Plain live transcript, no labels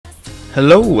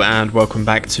Hello and welcome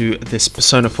back to this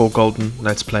Persona 4 Golden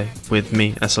Let's Play with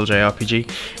me,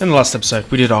 SLJRPG. In the last episode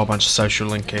we did a whole bunch of social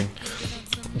linking.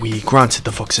 We granted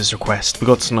the Fox's request, we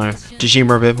got to know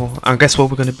Dojima a bit more, and guess what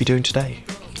we're going to be doing today?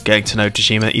 Getting to know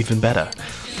Dojima even better.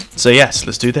 So yes,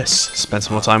 let's do this, spend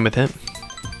some more time with him.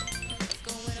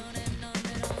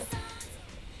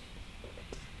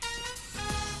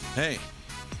 Hey.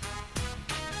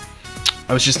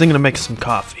 I was just thinking of making some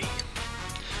coffee.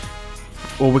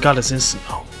 All we got is instant.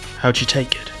 Oh, how'd you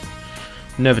take it?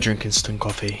 Never drink instant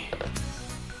coffee.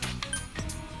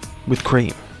 With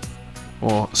cream.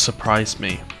 Or surprise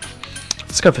me.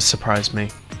 Let's go for surprise me.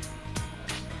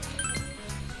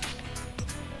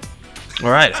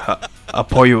 Alright, I'll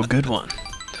pour you a good one.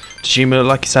 Dojima look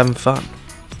like he's having fun.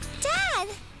 Dad!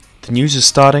 The news is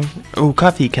starting. Oh,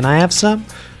 coffee, can I have some?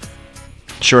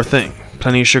 Sure thing.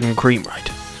 Plenty of sugar and cream,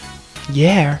 right?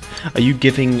 Yeah. Are you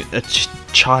giving a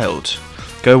child?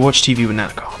 Go watch TV with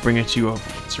Nanako. I'll bring her to you when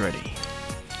it's ready.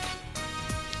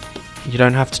 You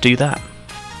don't have to do that.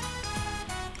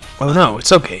 Oh no,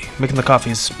 it's okay. Making the coffee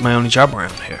is my only job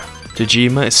around here.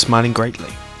 Dojima is smiling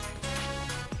greatly.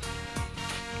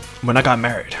 When I got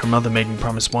married, her mother made me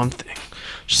promise one thing.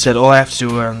 She said all I have to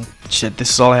do this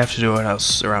is all I have to do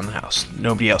around the house.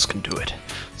 Nobody else can do it.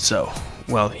 So,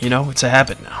 well, you know, it's a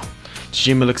habit now.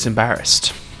 Dojima looks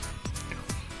embarrassed.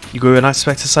 You grew an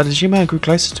unexpected side of Dojima and grew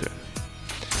closer to him.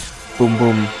 Boom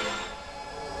boom.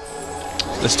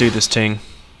 Let's do this thing.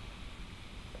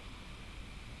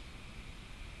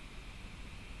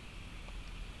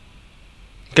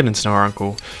 Getting to know our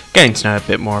uncle. Getting to know a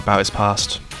bit more about his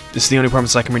past. This is the only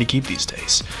promise I can really keep these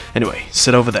days. Anyway,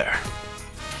 sit over there.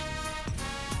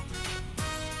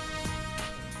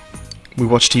 We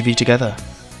watch TV together.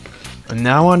 And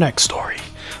now our next story.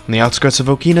 On the outskirts of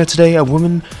Okina today, a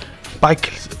woman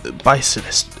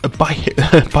bicyclist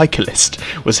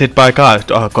was hit by a car.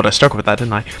 Oh god, I struggled with that,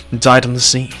 didn't I? And died on the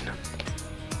scene.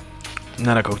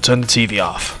 Nanako, turn the TV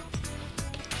off.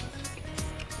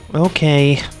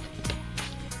 Okay.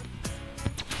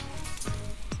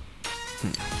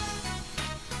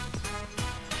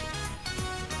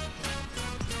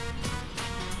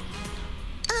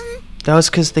 That was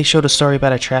because they showed a story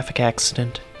about a traffic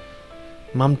accident.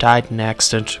 Mom died in an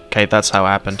accident. Okay, that's how it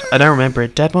happened. I don't remember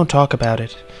it. Dad won't talk about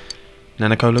it.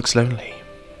 Nanako looks lonely.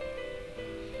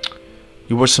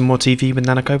 You watch some more TV with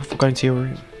Nanako before going to your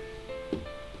room.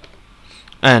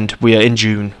 And we are in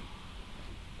June.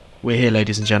 We're here,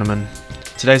 ladies and gentlemen.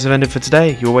 Today's event for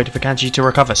today. You're waiting for Kanji to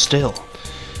recover still.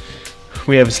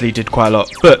 We obviously did quite a lot,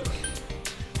 but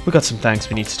we got some things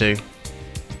we need to do.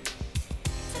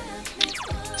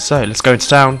 So, let's go into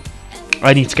town.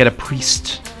 I need to get a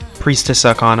priestess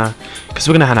arcana, because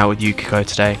we're going to hang out with Yukiko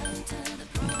today.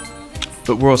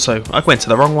 But we're also, I went to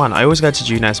the wrong one. I always go to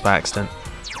Junes by accident.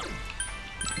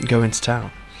 Go into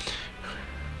town.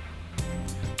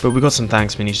 But we've got some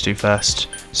things we need to do first.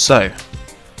 So,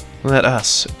 let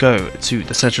us go to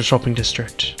the central shopping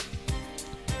district.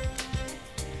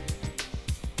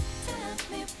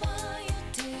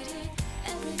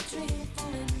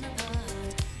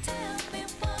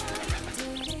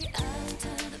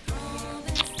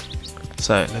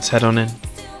 So, let's head on in.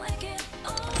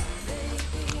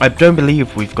 I don't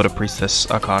believe we've got a priestess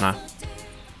arcana.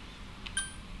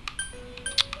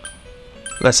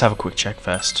 Let's have a quick check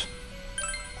first.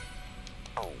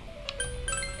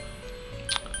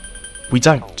 We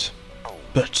don't.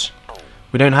 But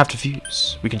we don't have to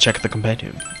fuse. We can check the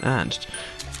compendium and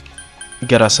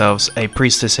get ourselves a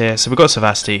priestess here. So we've got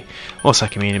Savasti, or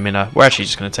Sakamine Mina. We're actually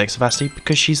just going to take Savasti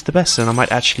because she's the best and I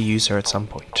might actually use her at some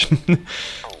point.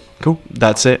 Cool,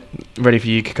 that's it. Ready for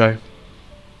Yukiko.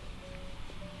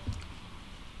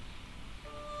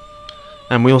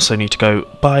 And we also need to go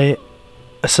buy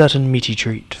a certain meaty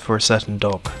treat for a certain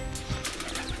dog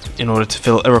in order to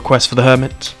fill a request for the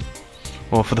hermit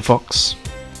or for the fox.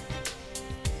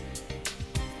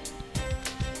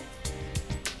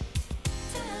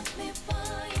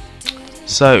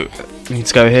 So, we need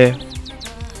to go here.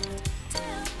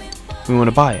 We want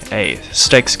to buy a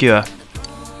steak skewer.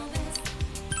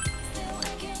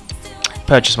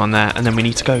 Purchase one there, and then we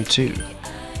need to go to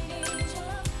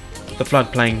the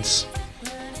floodplains.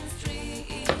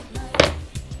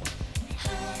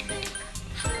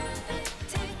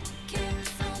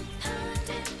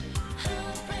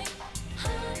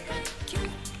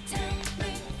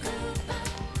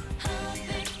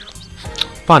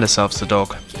 Find ourselves the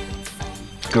dog.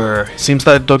 Grr, seems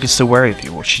that the dog is still wary of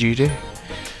you. What should you do?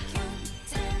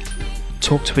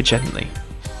 Talk to it gently.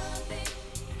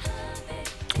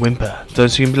 Whimper.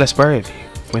 Those who can be less wary of you.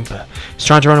 Whimper. It's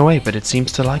trying to run away, but it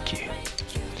seems to like you.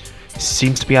 It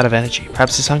seems to be out of energy.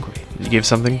 Perhaps it's hungry. You give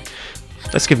something?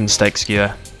 Let's give him steak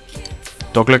skewer.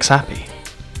 Dog looks happy.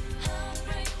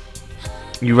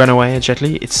 You run away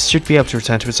gently. It should be able to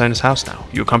return to its owner's house now.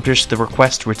 You accomplished the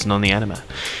request written on the enema.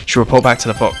 You should report back to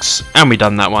the fox. And we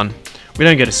done that one. We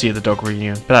don't get to see the dog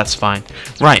reunion, but that's fine.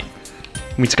 Right.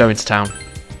 We need to go into town.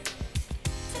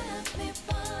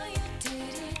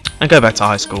 And go back to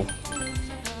high school.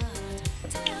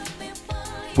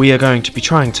 We are going to be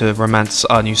trying to romance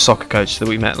our new soccer coach that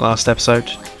we met last episode,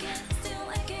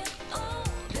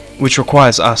 which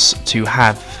requires us to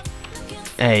have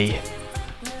a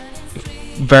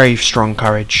very strong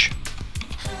courage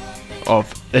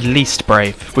of at least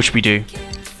brave, which we do.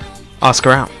 Ask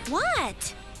her out.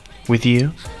 What? With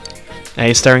you?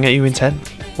 A staring at you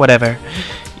intently. Whatever.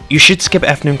 You should skip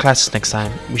afternoon classes next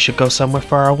time. We should go somewhere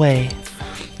far away.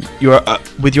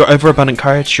 With your overabundant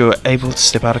courage, you're able to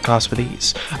slip out of class with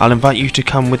ease. I'll invite you to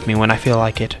come with me when I feel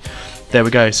like it. There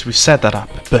we go. So we've set that up,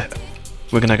 but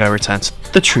we're gonna go return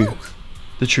to the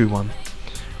true one.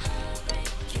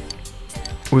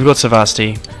 We've got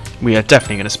Savasti. We are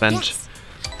definitely gonna spend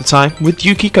the time with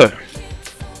Yukiko.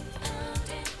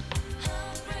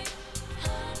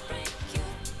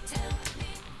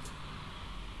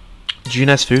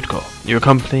 Junes Food Court. You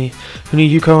accompany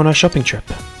Yuko on our shopping trip.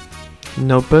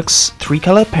 Notebooks,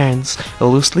 3-color pens, a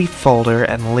loose leaf folder,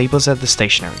 and labels at the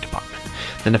stationery department.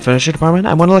 Then the furniture department,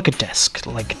 I want to like a desk,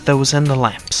 like those and the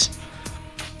lamps.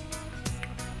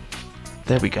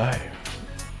 There we go.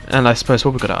 And I suppose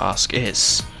what we're going to ask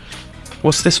is,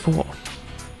 what's this for?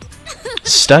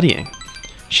 Studying.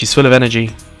 She's full of energy.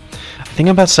 I think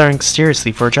I'm about starting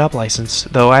seriously for a job license,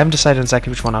 though I haven't decided exactly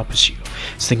which one I'll pursue.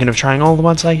 I was thinking of trying all the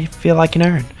ones I feel I can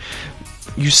earn.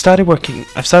 I've started working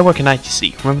night, you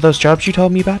see. Remember those jobs you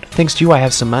told me about? Thanks to you, I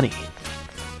have some money.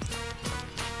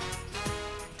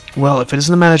 Well, if it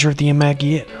isn't the manager of the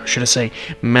Imagi, or should I say,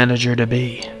 manager to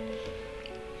be.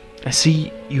 I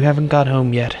see you haven't got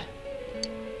home yet.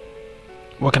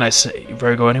 What can I say? You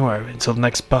better go anywhere until the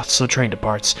next bus or train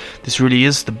departs. This really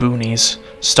is the boonies.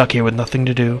 Stuck here with nothing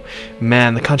to do.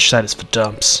 Man, the countryside is for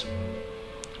dumps.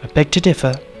 I beg to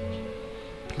differ.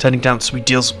 Turning down sweet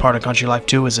deals is part of country life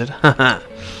too, is it? Haha.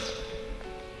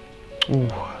 Ooh.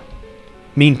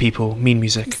 Mean people, mean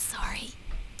music. I'm sorry.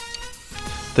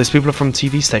 Those people are from the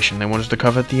TV station. They wanted to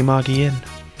cover the Imagi Inn.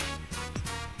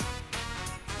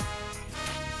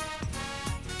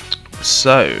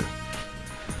 So,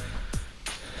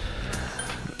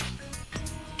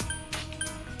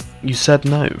 you said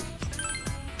no.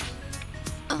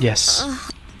 Yes.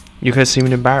 Yuko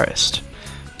seemed embarrassed.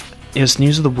 It was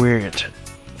news of the weird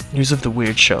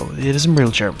show. It isn't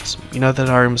real journalism. You know that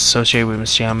Arium's associated with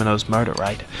Miss Yamano's murder,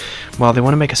 right? Well, they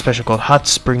want to make a special called Hot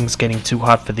Springs Getting Too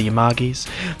Hot for the Imagis.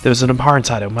 There was an abhorrent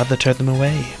title. Mother turned them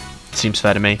away. Seems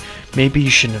fair to me. Maybe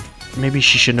she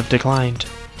shouldn't have declined.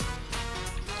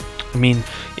 I mean,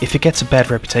 if it gets a bad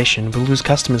reputation, we'll lose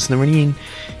customers and the Renine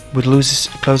would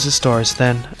close its doors,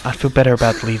 then I'd feel better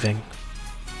about leaving.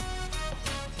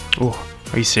 Oh,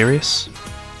 are you serious?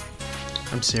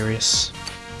 I'm serious.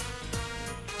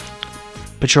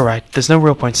 But you're right, there's no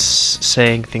real point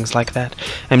saying things like that.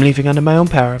 I'm leaving under my own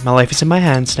power. My life is in my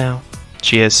hands now.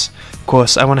 Cheers. Of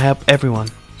course, I want to help everyone.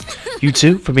 You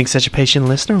too, for being such a patient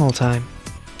listener all the time.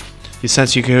 You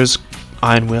sense Yuko's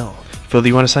iron will. Feel that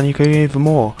you understand Yuko even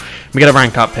more. We gotta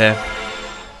rank up here.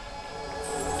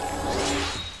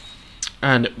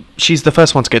 And she's the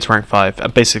first one to get to rank 5.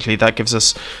 And basically that gives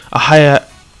us a higher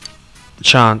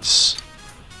chance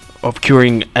of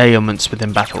curing ailments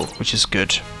within battle, which is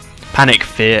good. Panic,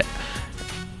 fear,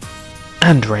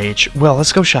 and rage. Well,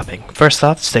 let's go shopping. First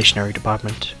off, stationery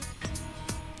department.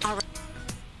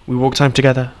 We walk time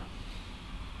together.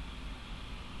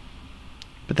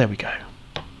 But there we go.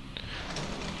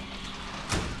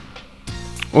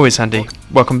 Always handy.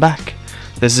 Welcome back.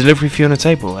 There's a delivery for you on the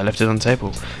table. I left it on the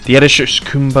table. The editor's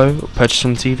Kumbo purchased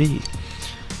from TV.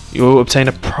 You'll obtain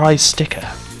a prize sticker.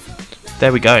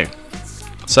 There we go.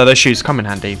 So those shoes come in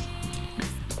handy.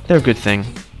 They're a good thing.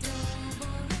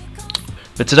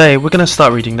 But today we're going to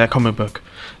start reading that comic book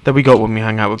that we got when we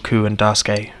hung out with Ku and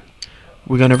Daisuke.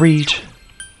 We're going to read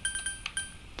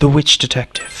The Witch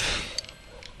Detective.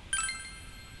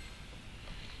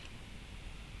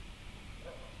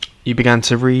 You began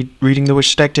to reading The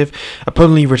Witch Detective, a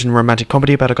potently written romantic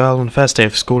comedy about a girl on the first day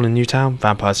of school in Newtown.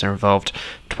 Vampires are involved.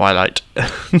 Twilight.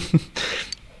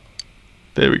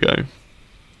 There we go.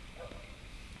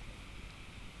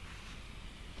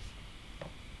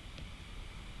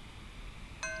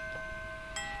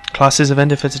 Classes have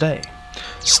ended for today.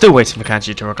 Still waiting for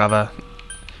Kanji to recover.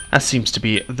 That seems to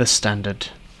be the standard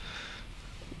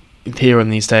here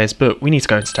in these days, but we need to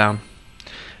go into town.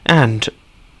 And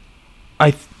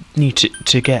I need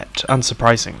to get,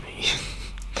 unsurprisingly,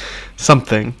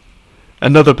 something.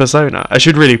 Another persona. I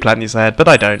should really plan these ahead, but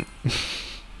I don't.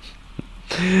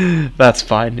 That's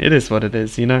fine. It is what it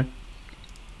is, you know?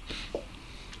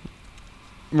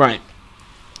 Right.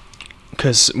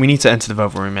 Because we need to enter the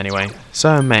Velvet Room anyway, so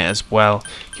I may as well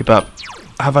keep up.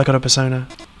 Have I got a persona?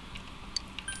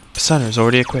 Persona is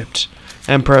already equipped.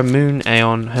 Emperor, Moon,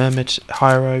 Aeon, Hermit,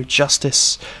 Hyro,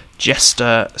 Justice,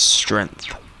 Jester,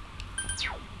 Strength.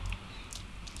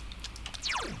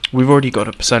 We've already got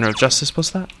a persona of Justice, what's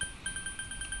that?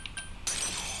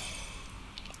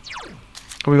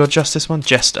 Oh, we got Justice one?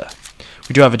 Jester.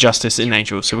 We do have a Justice in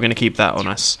Angel, so we're going to keep that on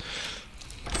us.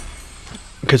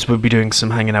 Because we'll be doing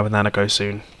some hanging out with Nanako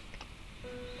soon.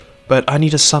 But I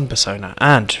need a Sun persona,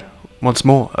 and, once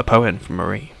more, a poem from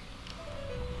Marie.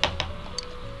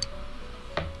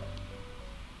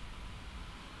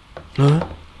 Huh?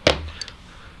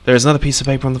 There is another piece of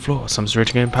paper on the floor. Someone's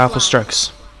written in powerful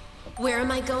strokes. Where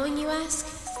am I going, you ask?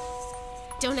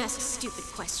 Don't ask stupid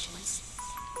questions.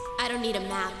 I don't need a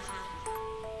map.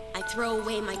 I throw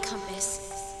away my compass.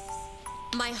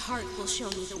 My heart will show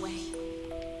me the way.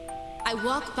 I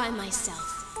walk by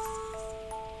myself.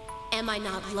 Am I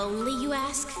not lonely, you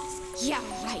ask? Yeah,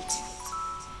 right.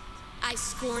 I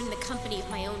scorn the company of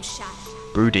my own shadow.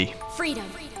 Broody. Freedom.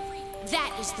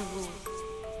 That is the rule.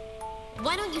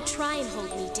 Why don't you try and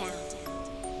hold me down?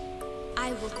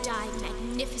 I will die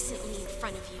magnificently in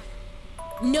front of you.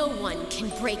 No one can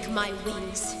break my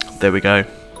wings. There we go.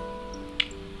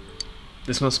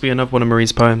 This must be another one of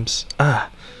Marie's poems. Ah.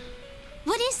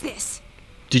 What is this?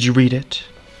 Did you read it?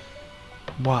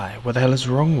 Why? What the hell is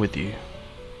wrong with you?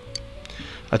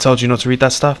 I told you not to read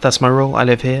that stuff. That's my rule. I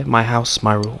live here. My house.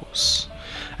 My rules.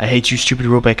 I hate you, stupid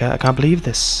rule breaker. I can't believe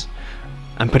this.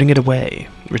 I'm putting it away.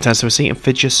 Returns to a seat and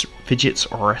fidgets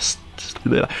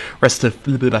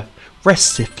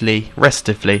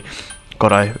restively.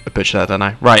 God, I butchered that, don't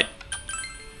I? Right.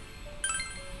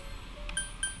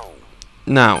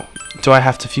 Now, do I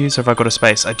have to fuse or have I got a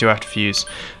space? I do have to fuse.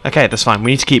 Okay, that's fine.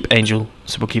 We need to keep Angel,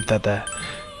 so we'll keep that there.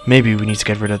 Maybe we need to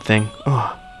get rid of the thing.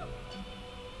 Oh.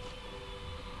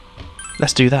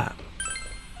 Let's do that.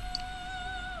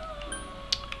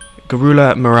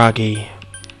 Garula Miragi.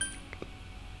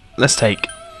 Let's take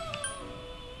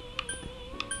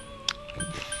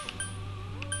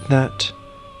that.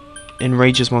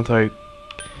 Enrages one throw.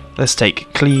 Let's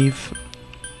take Cleave.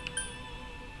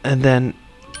 And then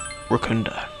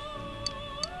Rakunda.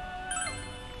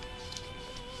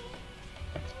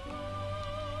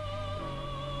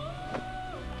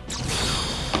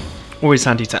 Always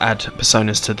handy to add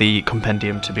personas to the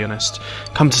compendium, to be honest.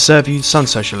 Come to serve you, Sun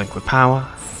Social Link with power.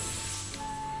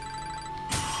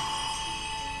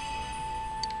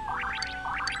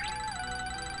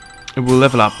 It will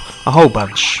level up a whole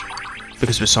bunch.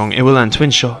 Because of a song, it will learn Twin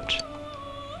Shot.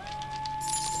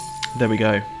 There we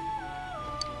go.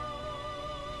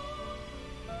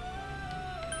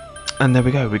 And there we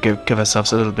go. We give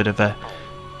ourselves a little bit of a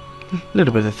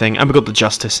thing, and we got the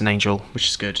Justice and Angel, which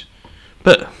is good.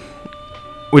 But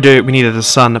we needed a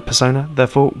Sun persona,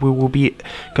 therefore we will be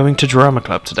going to Drama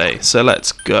Club today. So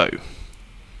let's go.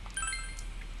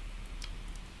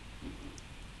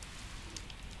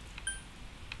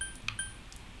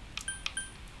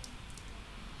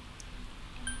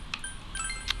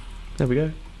 There we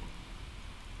go.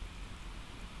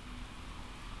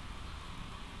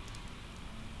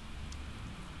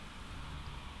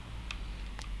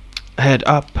 Head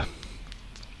up.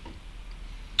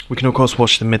 We can of course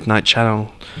watch the Midnight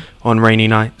Channel on rainy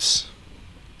nights.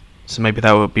 So maybe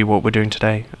that would be what we're doing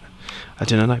today. I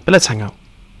don't know. But let's hang out.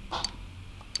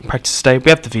 Practice today. We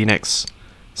have the Phoenix.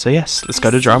 So yes, let's go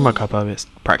to Drama Club.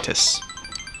 Practice.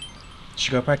 You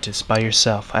should go practice by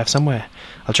yourself. I have somewhere.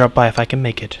 I'll drop by if I can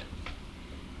make it.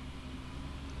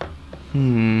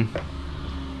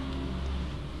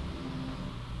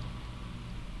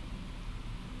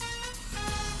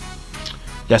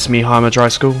 Yasumi Hama Dry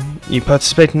School. You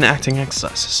participate in acting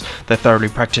exercises that thoroughly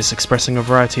practice expressing a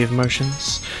variety of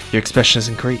emotions. Your expression is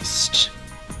increased.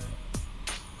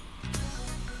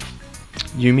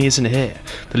 Yumi isn't here.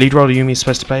 The lead role Yumi is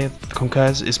supposed to play at the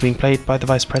Concurs is being played by the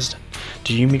Vice President.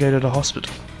 Did Yumi go to the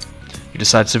hospital? You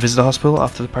decide to visit the hospital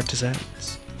after the practice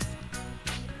ends.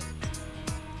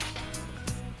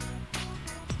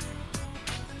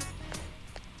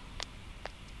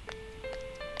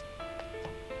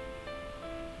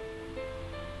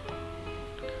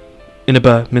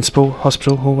 Inaba Municipal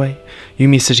Hospital hallway.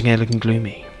 Yumi is sitting here looking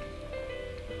gloomy.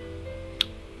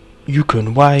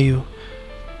 Yukun, why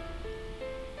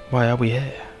are we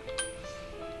here?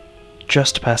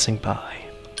 Just passing by.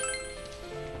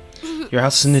 Your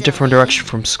house is in a different direction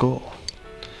from school.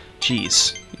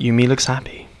 Jeez, Yumi looks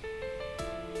happy.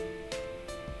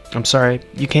 I'm sorry,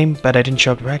 you came, but I didn't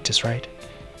show up to practice, right?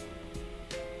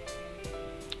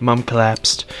 Mom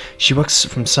collapsed. She works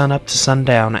from sun up to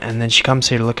sundown, and then she comes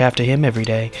here to look after him every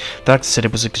day. The doctor said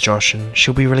it was exhaustion.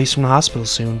 She'll be released from the hospital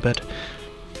soon, but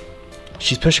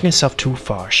she's pushing herself too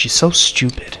far. She's so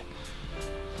stupid.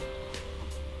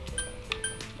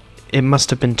 It must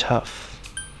have been tough.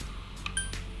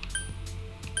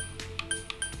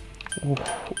 Ooh,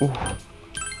 ooh.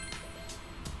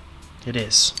 It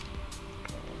is.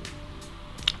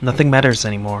 Nothing matters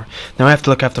anymore. Now I have to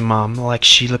look after Mom like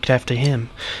she looked after him.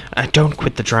 I don't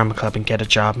quit the drama club and get a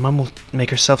job. Mom will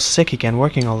make herself sick again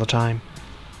working all the time.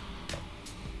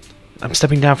 I'm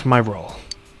stepping down from my role.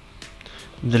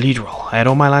 The lead role. I had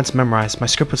all my lines memorized. My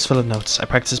script was full of notes. I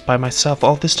practiced by myself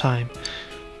all this time.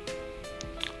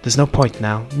 There's no point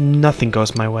now. Nothing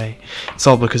goes my way. It's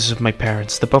all because of my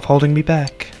parents. They're both holding me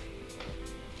back.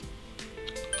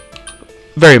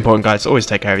 Very important, guys. Always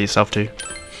take care of yourself too.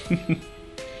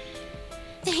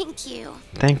 Thank you.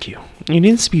 Thank you. You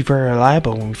didn't seem to be very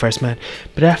reliable when we first met,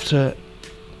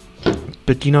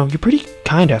 but you know, you're pretty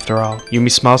kind after all.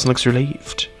 Yumi smiles and looks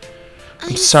relieved.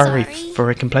 I'm sorry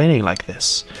for complaining like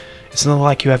this. It's not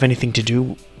like you have anything to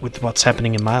do with what's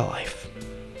happening in my life.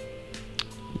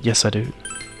 Yes, I do.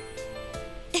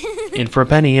 In for a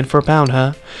penny, in for a pound,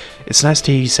 huh? It's nice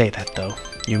to hear you say that, though.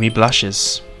 Yumi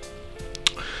blushes.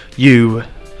 You,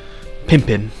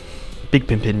 pimpin', big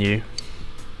pimpin' you.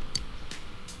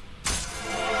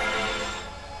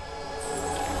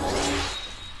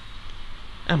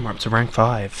 And we're up to rank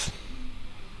 5.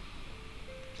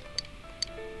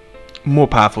 More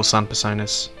powerful sun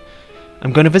personas.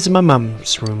 I'm going to visit my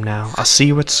mum's room now. I'll see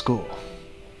you at school.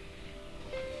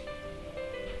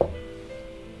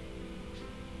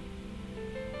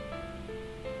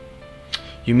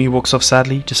 Yumi walks off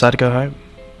sadly, decide to go home.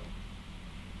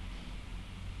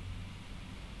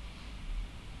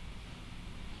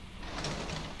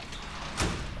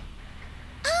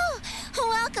 Oh,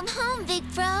 welcome home, big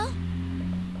bro.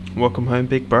 Welcome home,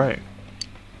 big bro.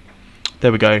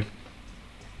 There we go.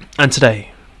 And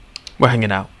today, we're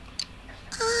hanging out.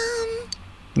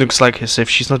 Looks like as if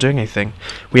she's not doing anything.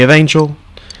 We have Angel.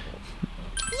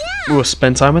 Yeah. We'll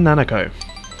spend time with Nanako.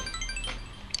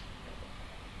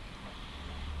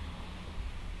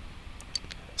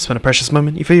 It's been a precious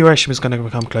moment. You feel your relation is going to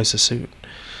become closer soon.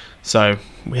 So,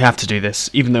 we have to do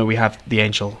this. Even though we have the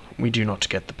Angel, we do not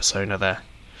get the persona there.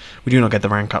 We do not get the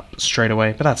rank up straight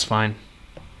away, but that's fine.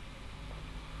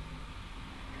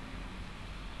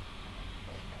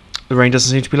 The rain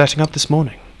doesn't seem to be letting up this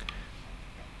morning.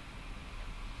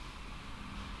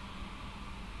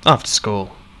 After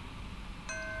school.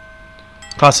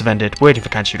 Class have ended, waiting for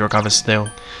Kanchi to recover still.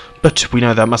 But we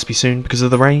know that must be soon because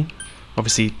of the rain.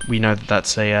 Obviously, we know that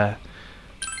that's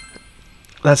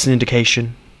an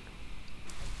indication.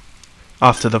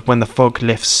 After when the fog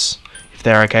lifts, if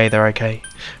they're okay, they're okay.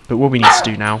 But what we need to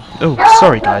do now... Oh,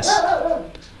 sorry guys.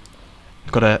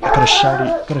 I've got a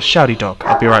shouty dog.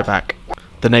 I'll be right back.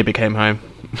 The neighbour came home.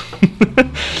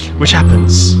 Which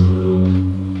happens.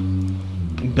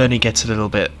 Bernie gets a little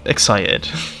bit excited.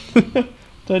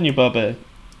 Don't you, Bubba?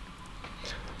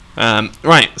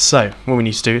 Right, so, what we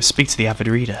need to do is speak to the avid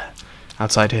reader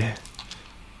outside here.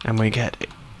 And we get it.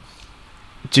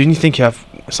 Do you think you have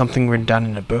something written down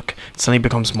in a book, it suddenly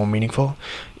becomes more meaningful?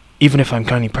 Even if I'm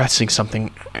currently practicing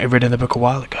something I read in the book a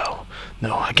while ago.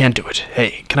 No, I can't do it.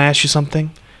 Hey, can I ask you something?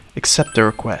 Accept the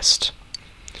request.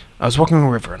 I was walking on a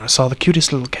river and I saw the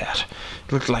cutest little cat.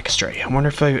 It looked like a stray. I wonder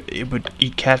if it would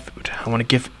eat cat food. I want to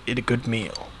give it a good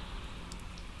meal.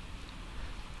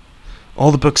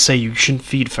 All the books say you shouldn't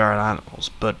feed feral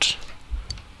animals, but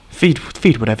feed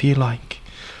whatever you like.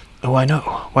 Oh, I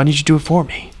know. Why didn't you do it for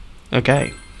me?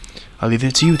 Okay, I'll leave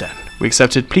it to you then. We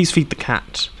accepted. Please feed the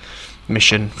cat.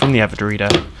 Mission from the avid reader.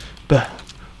 But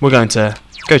we're going to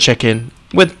go check in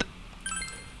with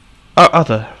our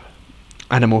other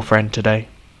animal friend today.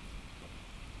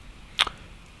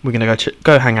 We're going to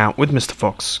go hang out with Mr.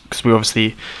 Fox, because we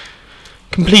obviously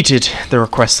completed the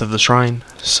request of the shrine,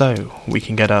 so we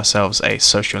can get ourselves a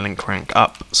social link rank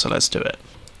up, so let's do it.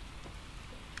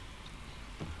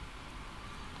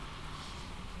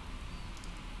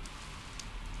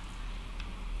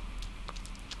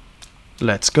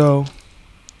 Let's go.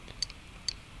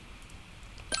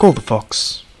 Call the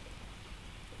Fox.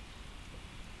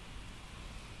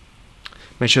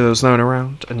 Make sure there was no one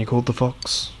around, and you called the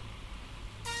Fox.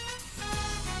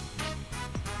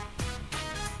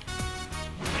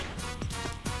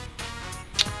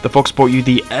 The fox brought you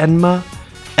the Emma,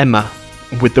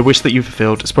 with the wish that you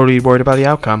fulfilled. It's probably worried about the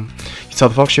outcome. tell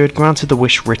the fox you had granted the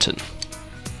wish written.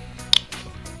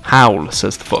 Howl,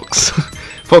 says the fox.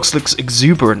 Fox looks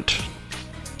exuberant.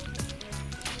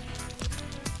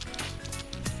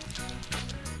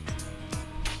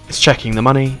 It's checking the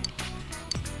money.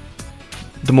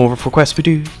 The more requests we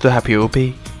do, the happier it will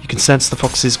be. You can sense the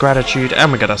fox's gratitude,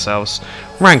 and we get ourselves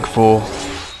rank 4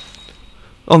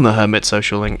 on the Hermit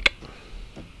social link.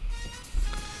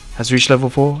 Has reached level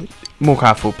 4, more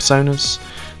powerful personas.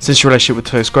 Since your relationship with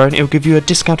the fox has grown, it will give you a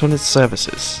discount on its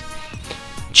services.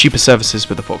 Cheaper services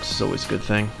with the fox is always a good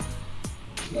thing.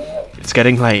 It's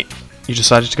getting late. You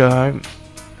decided to go home.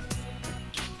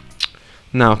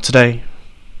 Now, today,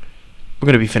 we're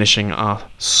going to be finishing our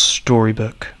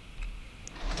storybook.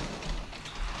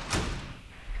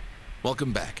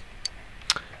 Welcome back.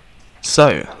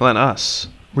 So, let us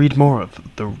read more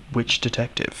of The Witch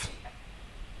Detective.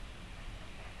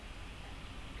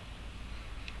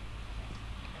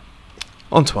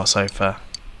 Onto our sofa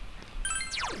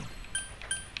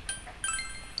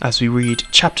as we read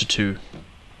Chapter 2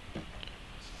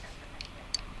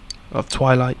 of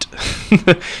Twilight.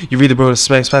 You read the broader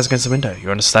space against the window.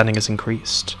 Your understanding has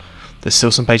increased. There's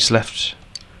still some pages left,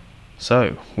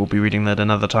 so we'll be reading that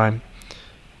another time.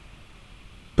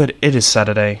 But it is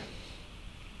Saturday.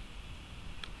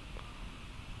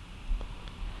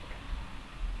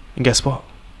 And guess what?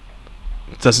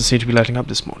 It doesn't seem to be lighting up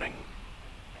this morning.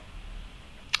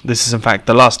 This is in fact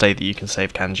the last day that you can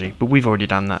save Kanji, but we've already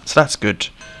done that, so that's good.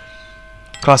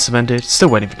 Class have ended, still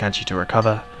waiting for Kanji to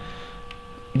recover.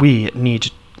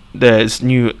 There's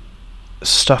new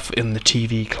stuff in the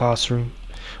TV classroom,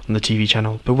 on the TV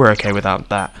channel, but we're okay without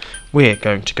that. We're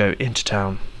going to go into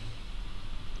town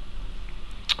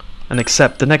and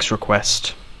accept the next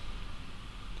request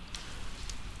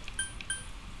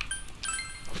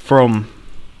from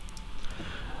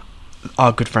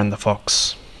our good friend the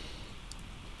fox.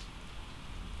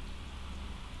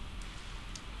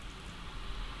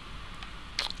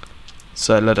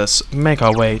 So let us make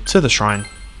our way to the shrine,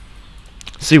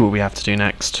 see what we have to do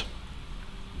next.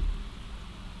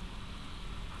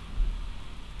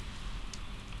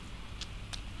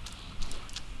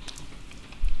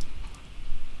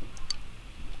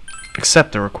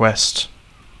 Accept the request.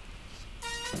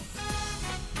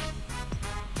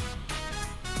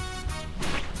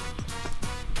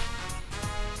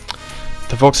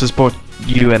 The fox has brought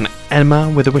you an enema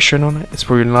with a wish written on it. It's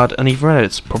probably blood, and even read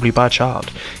it's probably by a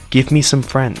child. Give me some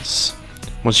friends.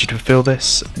 Once you fulfill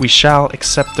this, we shall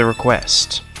accept the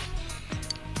request.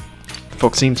 The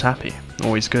fox seems happy.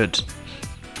 Always good.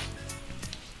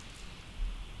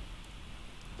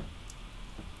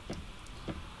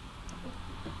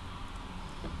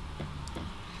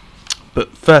 But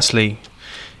firstly,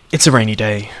 it's a rainy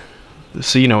day,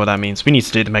 so you know what that means. We need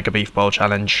to do the Mega Beef Bowl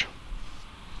challenge.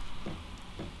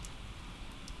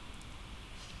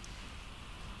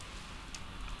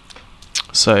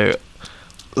 So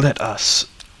let us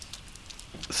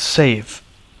save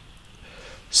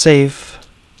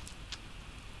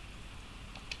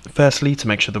firstly to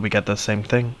make sure that we get the same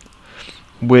thing.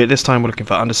 This time we're looking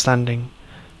for understanding,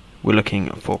 we're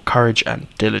looking for courage and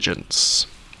diligence.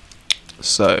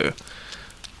 So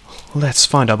let's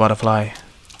find our butterfly,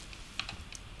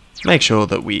 make sure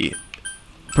that we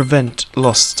prevent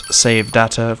lost save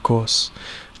data, of course,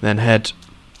 then head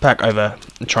back over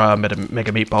and try our Mega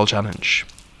Meatball challenge.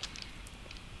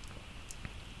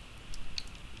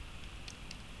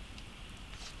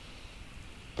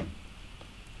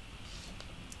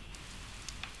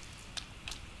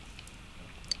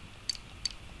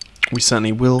 We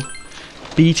certainly will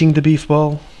be eating the beef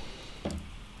ball.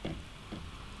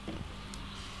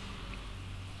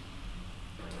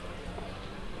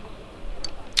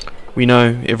 We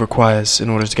know it requires, in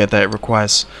order to get there, it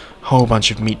requires a whole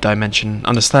bunch of meat dimension,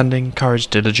 understanding, courage,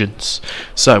 diligence.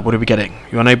 So, what are we getting?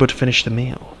 You're unable to finish the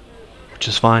meal, which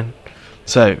is fine.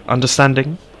 So,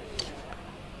 understanding,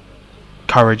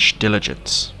 courage,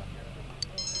 diligence.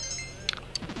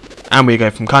 And we go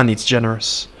from kindly to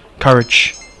generous,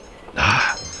 courage.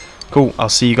 Cool, I'll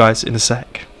see you guys in a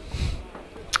sec.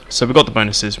 So we got the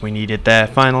bonuses we needed there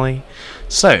finally.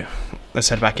 So let's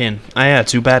head back in. Ah yeah,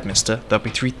 too bad, mister. That'll be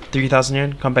 3,000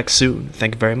 yen. Come back soon.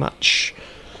 Thank you very much.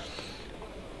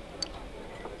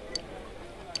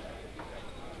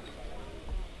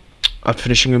 After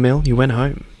finishing your meal, you went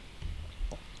home.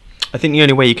 I think the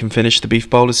only way you can finish the beef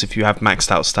bowl is if you have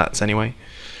maxed out stats anyway.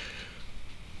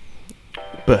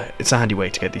 But it's a handy way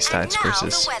to get these stat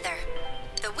increases. The weather.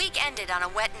 The week ended on a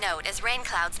wet note as rain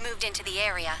clouds moved into the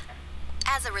area.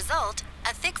 As a result,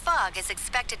 a thick fog is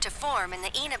expected to form in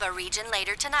the Inaba region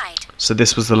later tonight. So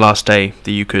this was the last day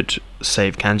that you could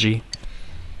save Kanji.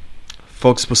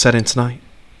 fogs will set in tonight,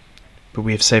 but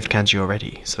we have saved Kanji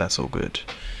already, so that's all good.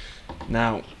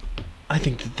 Now, I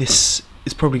think that this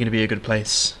is probably going to be a good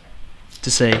place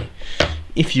to say,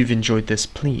 if you've enjoyed this,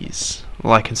 please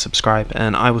like and subscribe,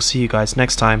 and I will see you guys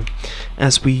next time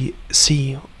as we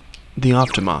see the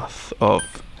aftermath of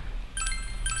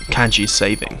Kanji's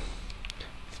saving.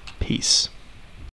 Peace.